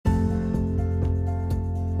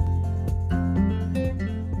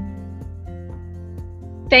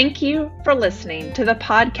Thank you for listening to the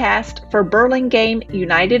podcast for Burlingame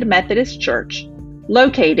United Methodist Church,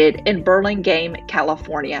 located in Burlingame,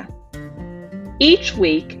 California. Each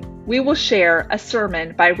week, we will share a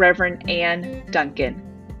sermon by Reverend Ann Duncan.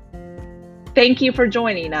 Thank you for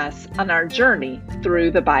joining us on our journey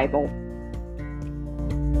through the Bible.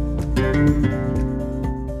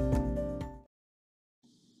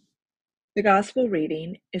 The Gospel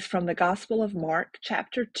reading is from the Gospel of Mark,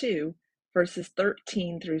 chapter 2, verses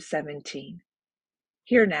 13 through 17.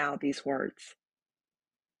 Hear now these words.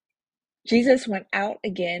 Jesus went out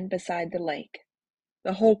again beside the lake.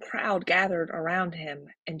 The whole crowd gathered around him,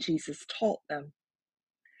 and Jesus taught them.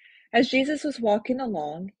 As Jesus was walking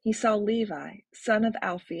along, he saw Levi, son of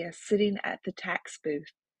Alphaeus, sitting at the tax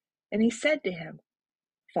booth, and he said to him,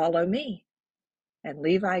 "Follow me." And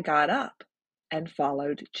Levi got up and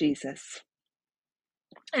followed Jesus.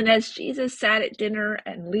 And as Jesus sat at dinner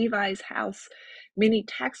at Levi's house, many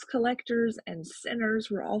tax collectors and sinners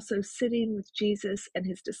were also sitting with Jesus and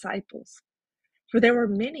his disciples, for there were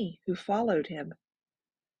many who followed him.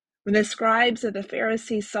 When the scribes of the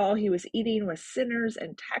Pharisees saw he was eating with sinners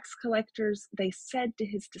and tax collectors, they said to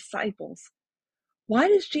his disciples, "Why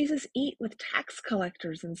does Jesus eat with tax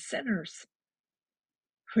collectors and sinners?"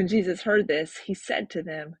 When Jesus heard this, he said to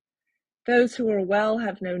them, "Those who are well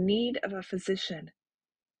have no need of a physician,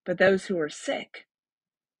 but those who are sick.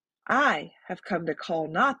 I have come to call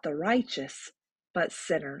not the righteous, but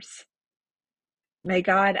sinners." May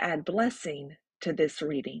God add blessing to this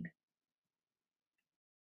reading.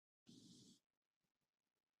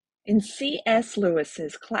 In C.S.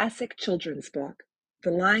 Lewis's classic children's book, The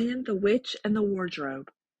Lion, the Witch, and the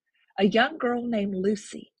Wardrobe, a young girl named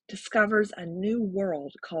Lucy discovers a new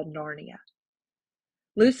world called Narnia.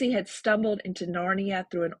 Lucy had stumbled into Narnia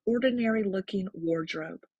through an ordinary-looking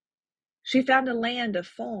wardrobe. She found a land of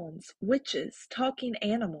fauns, witches, talking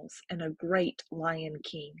animals, and a great Lion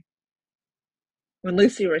King. When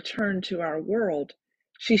Lucy returned to our world,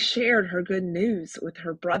 she shared her good news with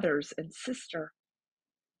her brothers and sister.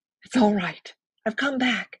 "It's all right. I've come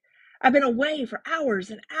back. I've been away for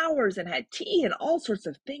hours and hours and had tea and all sorts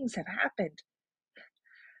of things have happened."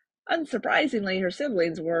 Unsurprisingly, her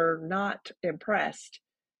siblings were not impressed.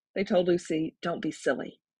 They told Lucy, "Don't be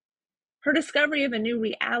silly." Her discovery of a new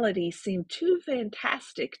reality seemed too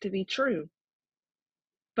fantastic to be true.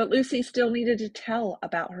 But Lucy still needed to tell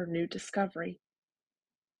about her new discovery.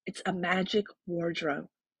 It's a magic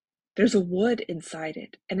wardrobe. There's a wood inside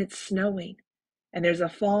it, and it's snowing. And there's a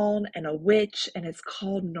faun and a witch, and it's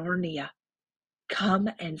called Narnia. Come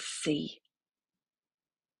and see.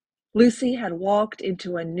 Lucy had walked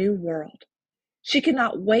into a new world. She could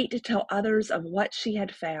not wait to tell others of what she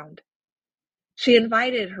had found. She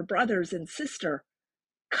invited her brothers and sister,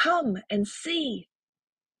 "Come and see."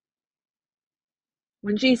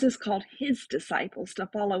 When Jesus called his disciples to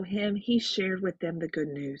follow him, he shared with them the good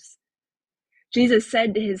news. Jesus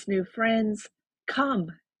said to his new friends,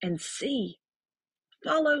 "Come and see.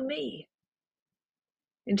 Follow me."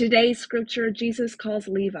 In today's scripture, Jesus calls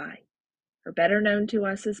Levi, or better known to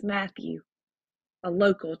us as Matthew, a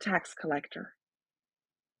local tax collector.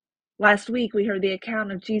 Last week, we heard the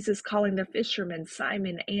account of Jesus calling the fishermen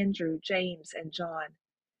Simon, Andrew, James, and John.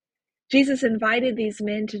 Jesus invited these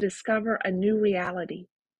men to discover a new reality,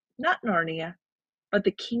 not Narnia, but the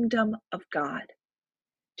kingdom of God.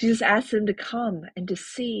 Jesus asked them to come and to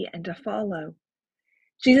see and to follow.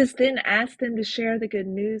 Jesus then asked them to share the good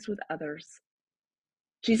news with others.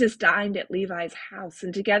 Jesus dined at Levi's house,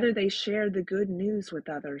 and together they shared the good news with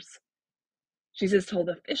others. Jesus told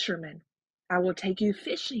the fishermen, "I will take you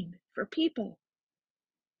fishing for people."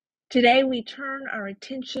 Today we turn our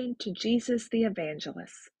attention to Jesus the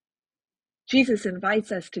evangelist. Jesus invites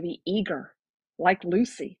us to be eager, like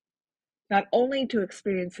Lucy, not only to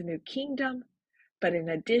experience a new kingdom, but in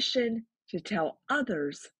addition to tell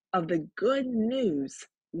others of the good news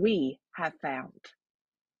we have found.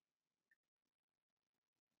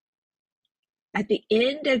 At the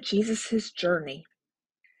end of Jesus' journey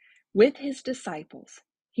with his disciples,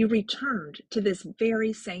 he returned to this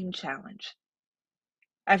very same challenge.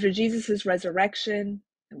 After Jesus' resurrection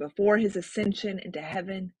and before his ascension into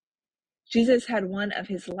heaven, Jesus had one of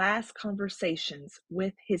his last conversations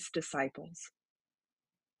with his disciples.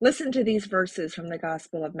 Listen to these verses from the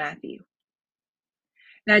Gospel of Matthew.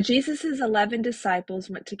 Now Jesus' 11 disciples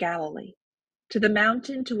went to Galilee, to the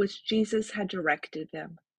mountain to which Jesus had directed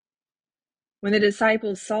them. When the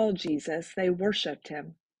disciples saw Jesus, they worshipped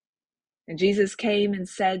him. And Jesus came and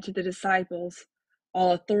said to the disciples,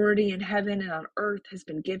 "All authority in heaven and on earth has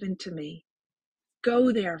been given to me.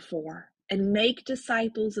 Go therefore and make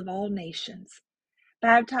disciples of all nations,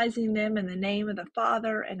 baptizing them in the name of the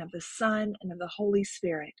Father and of the Son and of the Holy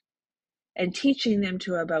Spirit, and teaching them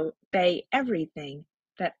to obey everything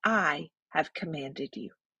that I have commanded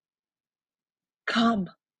you. Come,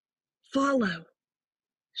 follow,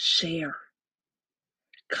 share.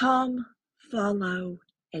 Come, follow,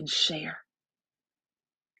 and share.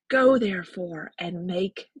 Go, therefore, and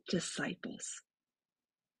make disciples.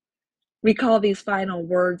 We call these final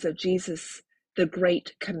words of Jesus the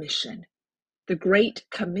Great Commission. The Great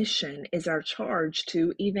Commission is our charge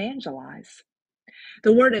to evangelize.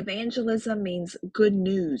 The word evangelism means good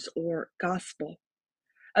news or gospel.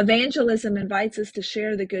 Evangelism invites us to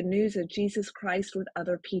share the good news of Jesus Christ with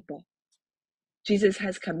other people. Jesus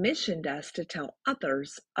has commissioned us to tell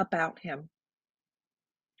others about him.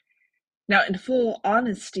 Now, in full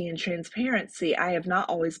honesty and transparency, I have not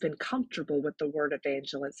always been comfortable with the word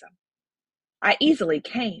evangelism. I easily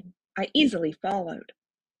came. I easily followed.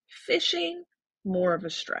 Fishing, more of a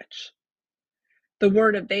stretch. The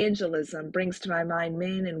word evangelism brings to my mind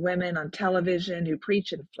men and women on television who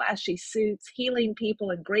preach in flashy suits, healing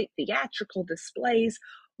people in great theatrical displays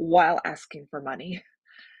while asking for money.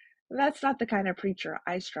 That's not the kind of preacher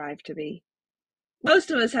I strive to be.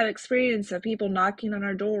 Most of us have experience of people knocking on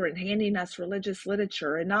our door and handing us religious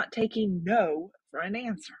literature and not taking no for an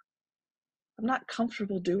answer. I'm not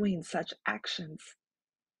comfortable doing such actions.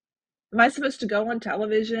 Am I supposed to go on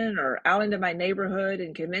television or out into my neighborhood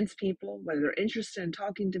and convince people, whether they're interested in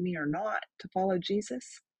talking to me or not, to follow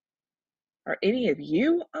Jesus? Are any of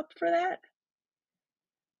you up for that?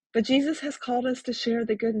 But Jesus has called us to share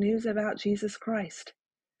the good news about Jesus Christ.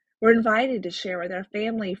 We're invited to share with our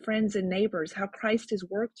family, friends, and neighbors how Christ has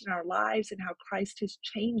worked in our lives and how Christ has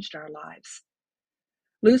changed our lives.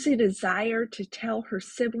 Lucy desired to tell her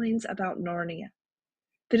siblings about Narnia.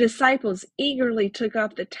 The disciples eagerly took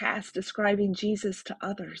up the task describing Jesus to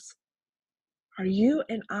others. Are you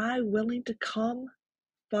and I willing to come,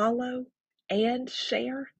 follow, and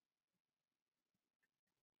share?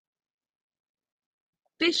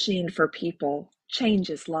 Fishing for people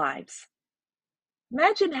changes lives.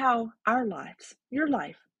 Imagine how our lives, your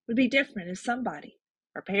life, would be different if somebody,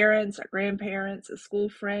 our parents, our grandparents, a school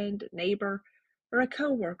friend, a neighbor, or a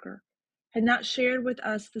coworker, had not shared with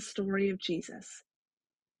us the story of Jesus.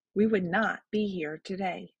 We would not be here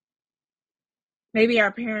today. Maybe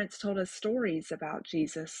our parents told us stories about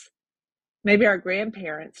Jesus. Maybe our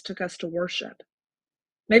grandparents took us to worship.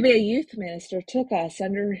 Maybe a youth minister took us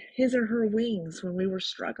under his or her wings when we were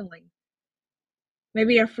struggling.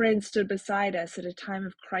 Maybe a friend stood beside us at a time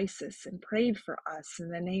of crisis and prayed for us in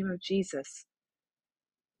the name of Jesus.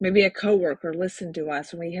 Maybe a coworker listened to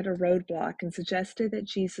us when we hit a roadblock and suggested that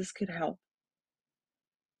Jesus could help.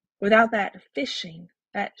 Without that fishing,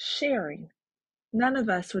 that sharing, none of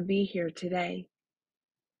us would be here today.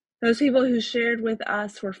 Those people who shared with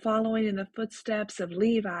us were following in the footsteps of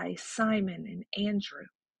Levi, Simon, and Andrew.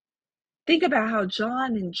 Think about how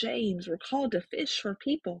John and James were called to fish for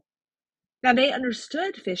people. Now, they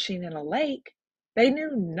understood fishing in a lake. They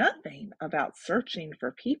knew nothing about searching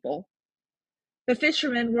for people. The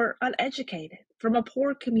fishermen were uneducated, from a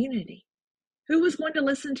poor community. Who was going to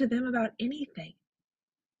listen to them about anything?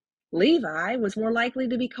 Levi was more likely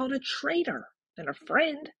to be called a traitor than a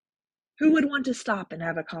friend. Who would want to stop and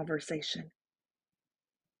have a conversation?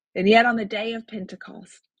 And yet on the day of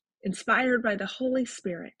Pentecost, inspired by the Holy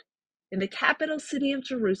Spirit, in the capital city of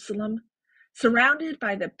Jerusalem, surrounded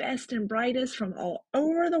by the best and brightest from all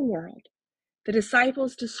over the world, the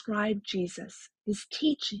disciples described Jesus, his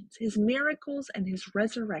teachings, his miracles, and his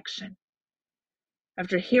resurrection.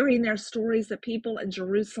 After hearing their stories, the people in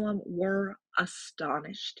Jerusalem were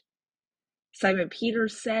astonished. Simon Peter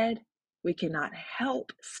said, "We cannot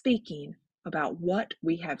help speaking about what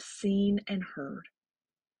we have seen and heard."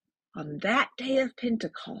 On that day of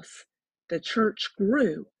Pentecost, the church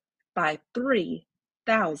grew by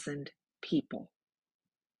 3,000 people.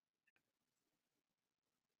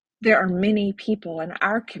 There are many people in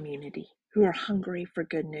our community who are hungry for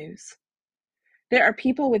good news. There are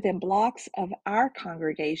people within blocks of our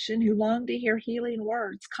congregation who long to hear healing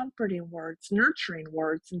words, comforting words, nurturing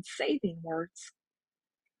words, and saving words.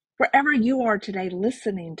 Wherever you are today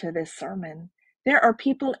listening to this sermon, there are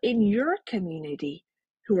people in your community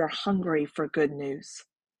who are hungry for good news.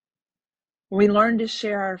 When we learn to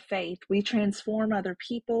share our faith, we transform other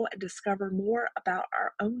people and discover more about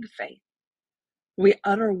our own faith. We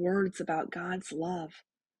utter words about God's love.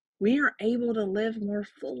 We are able to live more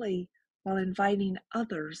fully while inviting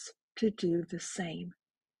others to do the same.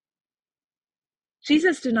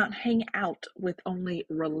 Jesus did not hang out with only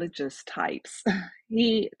religious types.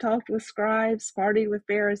 He talked with scribes, partied with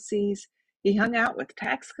Pharisees. He hung out with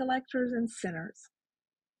tax collectors and sinners.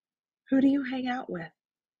 Who do you hang out with?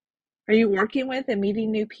 Are you working with and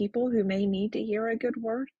meeting new people who may need to hear a good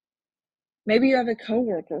word? Maybe you have a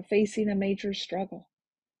coworker facing a major struggle.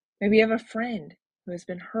 Maybe you have a friend who has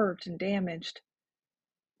been hurt and damaged.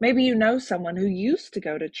 Maybe you know someone who used to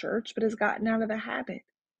go to church but has gotten out of the habit.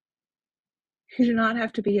 You do not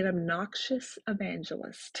have to be an obnoxious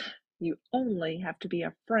evangelist. You only have to be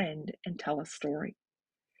a friend and tell a story.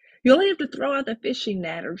 You only have to throw out the fishing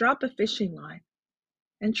net or drop a fishing line.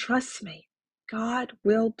 And trust me, God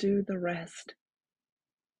will do the rest.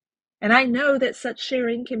 And I know that such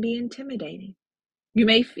sharing can be intimidating. You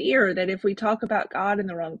may fear that if we talk about God in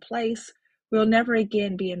the wrong place, we'll never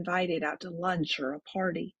again be invited out to lunch or a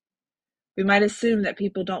party. We might assume that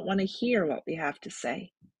people don't want to hear what we have to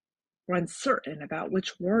say. We're uncertain about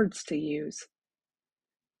which words to use.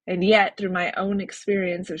 And yet, through my own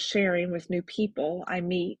experience of sharing with new people I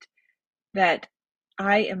meet that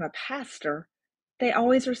I am a pastor, they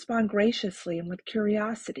always respond graciously and with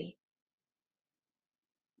curiosity.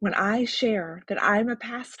 When I share that I'm a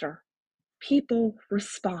pastor, people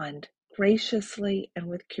respond graciously and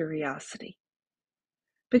with curiosity.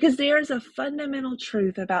 Because there is a fundamental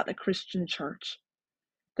truth about the Christian church.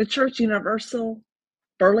 The Church Universal,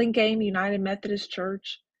 Burlingame United Methodist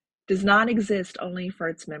Church, does not exist only for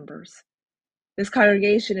its members. This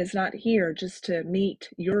congregation is not here just to meet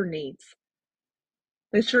your needs.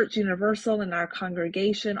 The Church Universal and our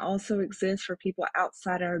congregation also exists for people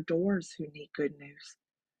outside our doors who need good news.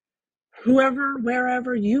 Whoever,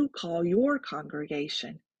 wherever you call your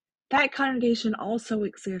congregation, that congregation also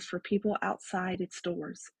exists for people outside its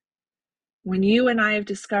doors. When you and I have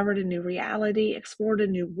discovered a new reality, explored a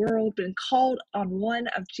new world, been called on one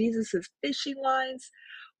of Jesus's fishing lines,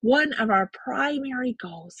 one of our primary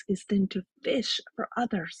goals is then to fish for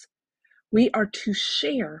others. We are to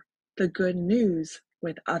share the good news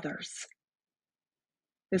with others.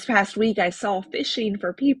 This past week, I saw fishing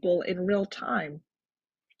for people in real time.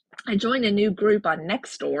 I joined a new group on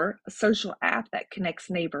Nextdoor, a social app that connects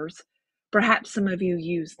neighbors. Perhaps some of you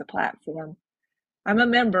use the platform. I'm a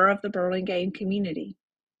member of the Burlingame community.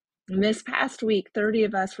 And this past week, 30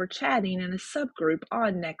 of us were chatting in a subgroup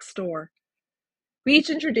on Nextdoor. We each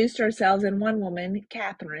introduced ourselves, and one woman,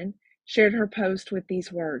 Catherine, shared her post with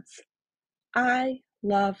these words: I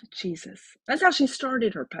love Jesus. That's how she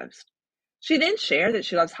started her post. She then shared that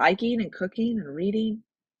she loves hiking and cooking and reading.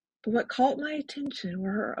 But what caught my attention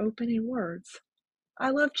were her opening words: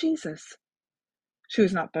 I love Jesus. She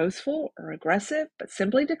was not boastful or aggressive, but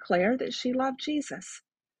simply declared that she loved Jesus.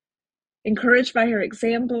 Encouraged by her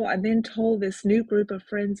example, I then told this new group of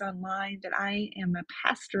friends online that I am a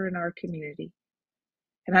pastor in our community.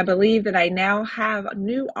 And I believe that I now have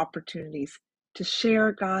new opportunities to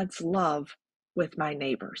share God's love with my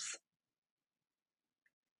neighbors.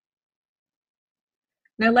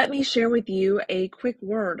 Now, let me share with you a quick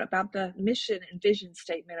word about the mission and vision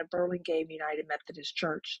statement of Burlingame United Methodist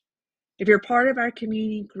Church. If you're part of our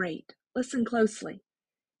community, great. Listen closely.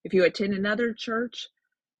 If you attend another church,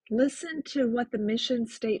 listen to what the mission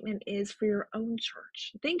statement is for your own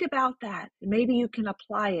church. Think about that. Maybe you can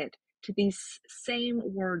apply it to these same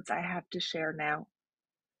words I have to share now.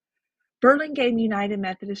 Burlingame United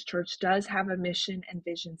Methodist Church does have a mission and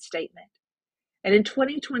vision statement. And in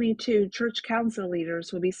 2022, church council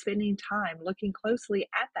leaders will be spending time looking closely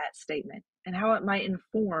at that statement and how it might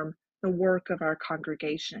inform the work of our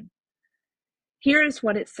congregation. Here is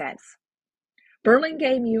what it says.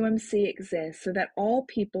 Burlingame UMC exists so that all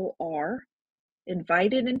people are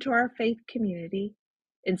invited into our faith community,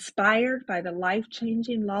 inspired by the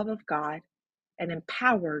life-changing love of God, and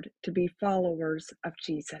empowered to be followers of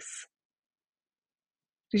Jesus.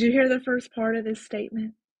 Did you hear the first part of this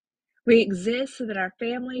statement? We exist so that our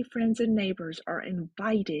family, friends, and neighbors are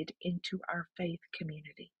invited into our faith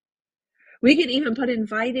community. We could even put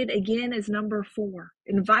invited again as number 4.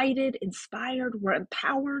 Invited, inspired, we're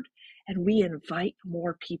empowered, and we invite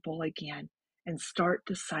more people again and start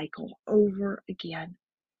the cycle over again.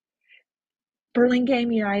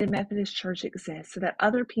 Burlingame United Methodist Church exists so that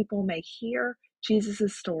other people may hear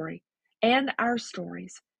Jesus' story and our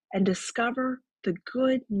stories and discover the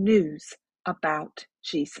good news about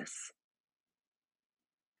Jesus.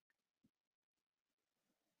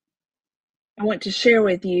 I want to share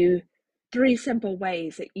with you 3 simple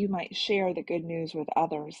ways that you might share the good news with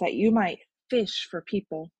others, that you might fish for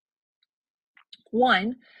people.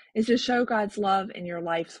 One is to show God's love in your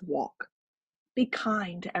life's walk. Be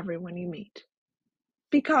kind to everyone you meet.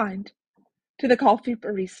 Be kind to the coffee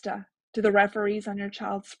barista, to the referees on your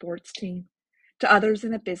child's sports team, to others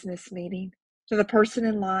in a business meeting, to the person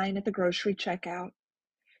in line at the grocery checkout.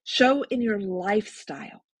 Show in your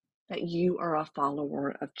lifestyle that you are a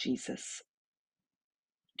follower of Jesus.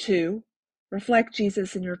 2, reflect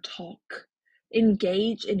Jesus in your talk.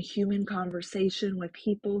 Engage in human conversation with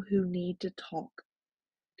people who need to talk.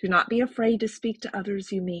 Do not be afraid to speak to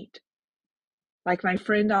others you meet. Like my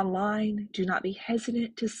friend online, do not be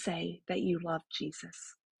hesitant to say that you love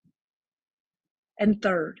Jesus. And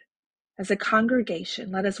third, as a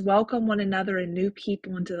congregation, let us welcome one another and new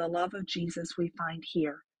people into the love of Jesus we find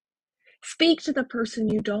here. Speak to the person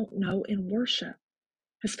you don't know in worship,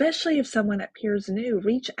 especially if someone appears new.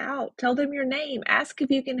 Reach out, tell them your name, ask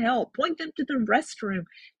if you can help, point them to the restroom,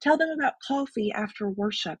 tell them about coffee after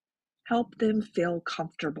worship. Help them feel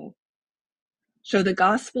comfortable. Show the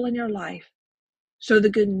gospel in your life. Show the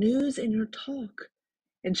good news in your talk.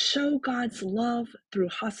 And show God's love through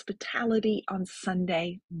hospitality on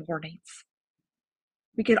Sunday mornings.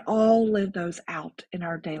 We can all live those out in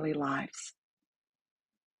our daily lives.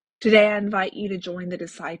 Today, I invite you to join the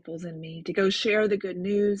disciples and me to go share the good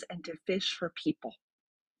news and to fish for people.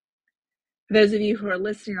 For those of you who are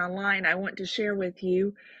listening online, I want to share with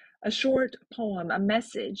you a short poem, a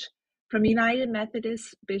message from United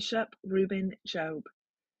Methodist Bishop Reuben Job.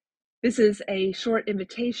 This is a short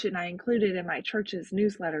invitation I included in my church's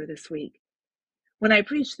newsletter this week. When I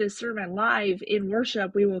preach this sermon live in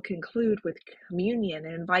worship, we will conclude with communion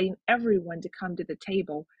and inviting everyone to come to the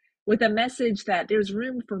table with a message that there's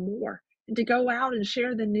room for more and to go out and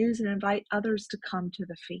share the news and invite others to come to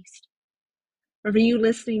the feast. For you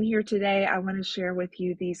listening here today, I want to share with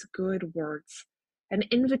you these good words, an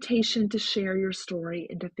invitation to share your story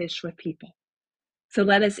and to fish with people. So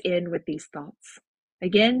let us end with these thoughts.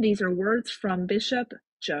 Again, these are words from Bishop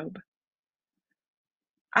Job.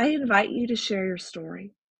 I invite you to share your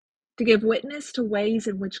story, to give witness to ways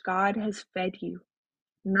in which God has fed you,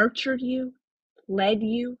 nurtured you, led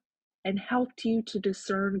you, and helped you to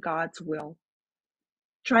discern God's will.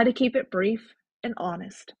 Try to keep it brief and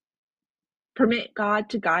honest. Permit God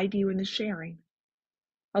to guide you in the sharing.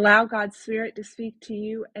 Allow God's Spirit to speak to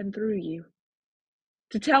you and through you.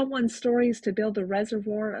 To tell one's stories to build a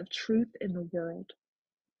reservoir of truth in the world.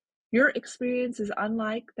 Your experience is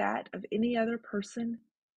unlike that of any other person,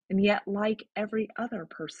 and yet like every other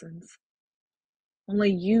person's.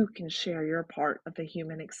 Only you can share your part of the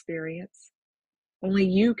human experience. Only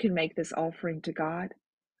you can make this offering to God.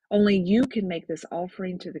 Only you can make this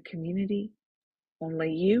offering to the community.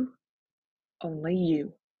 Only you.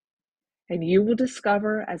 And you will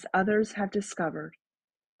discover, as others have discovered,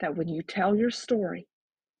 that when you tell your story,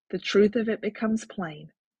 the truth of it becomes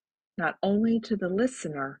plain, not only to the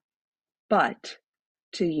listener, but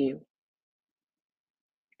to you.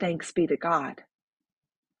 Thanks be to God.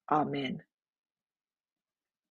 Amen.